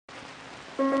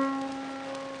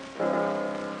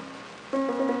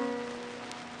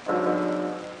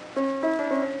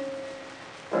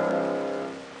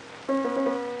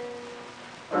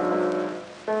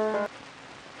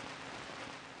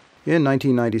In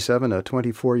 1997, a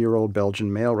 24-year-old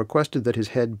Belgian male requested that his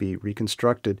head be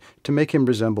reconstructed to make him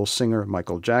resemble singer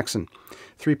Michael Jackson.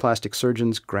 3 plastic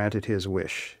surgeons granted his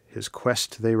wish. His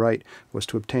quest, they write, was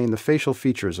to obtain the facial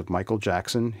features of Michael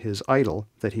Jackson, his idol,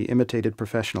 that he imitated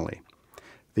professionally.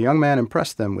 The young man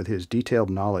impressed them with his detailed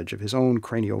knowledge of his own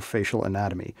craniofacial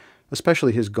anatomy,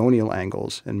 especially his gonial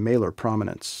angles and malar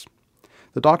prominence.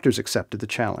 The doctors accepted the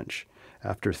challenge.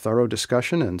 After thorough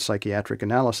discussion and psychiatric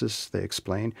analysis, they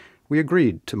explain, we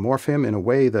agreed to morph him in a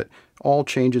way that all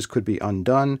changes could be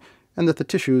undone and that the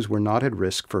tissues were not at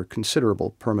risk for considerable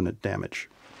permanent damage.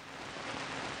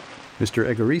 Mr.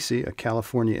 Egarisi, a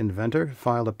California inventor,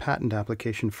 filed a patent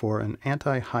application for an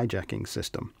anti-hijacking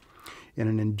system. In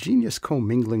an ingenious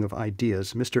commingling of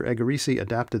ideas, Mr. Egarisi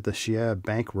adapted the Chier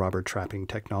bank robber trapping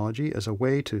technology as a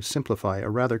way to simplify a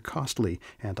rather costly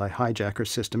anti-hijacker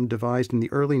system devised in the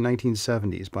early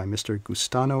 1970s by Mr.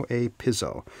 Gustavo A.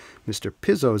 Pizzo. Mr.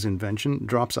 Pizzo's invention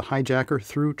drops a hijacker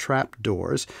through trap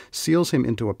doors, seals him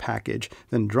into a package,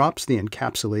 then drops the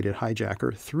encapsulated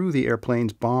hijacker through the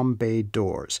airplane's bomb bay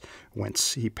doors,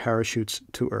 whence he parachutes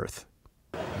to Earth.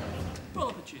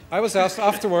 I was asked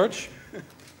afterwards,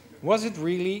 was the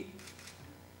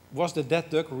dead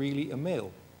duck really a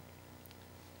male?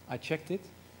 I checked it.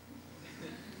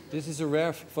 This is a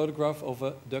rare photograph of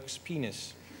a duck's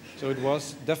penis. So it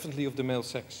was definitely of the male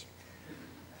sex.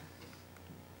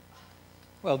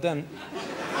 Well, then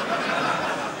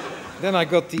I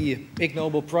got the Ig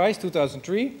Nobel Prize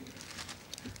 2003,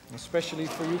 especially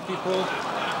for you people.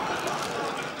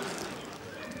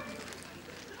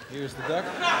 Here's the duck.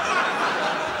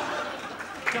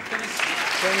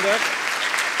 Same duck.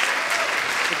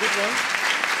 It's a good one.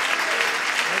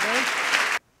 Okay.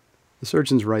 The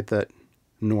surgeons write that,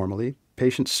 normally,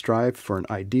 patients strive for an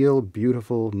ideal,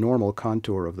 beautiful, normal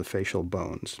contour of the facial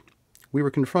bones. We were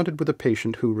confronted with a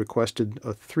patient who requested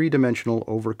a 3-dimensional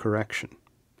overcorrection.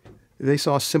 They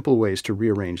saw simple ways to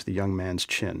rearrange the young man's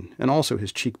chin, and also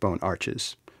his cheekbone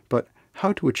arches. But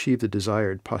how to achieve the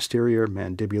desired posterior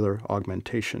mandibular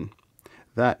augmentation?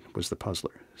 That was the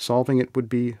puzzler. Solving it would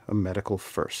be a medical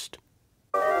first.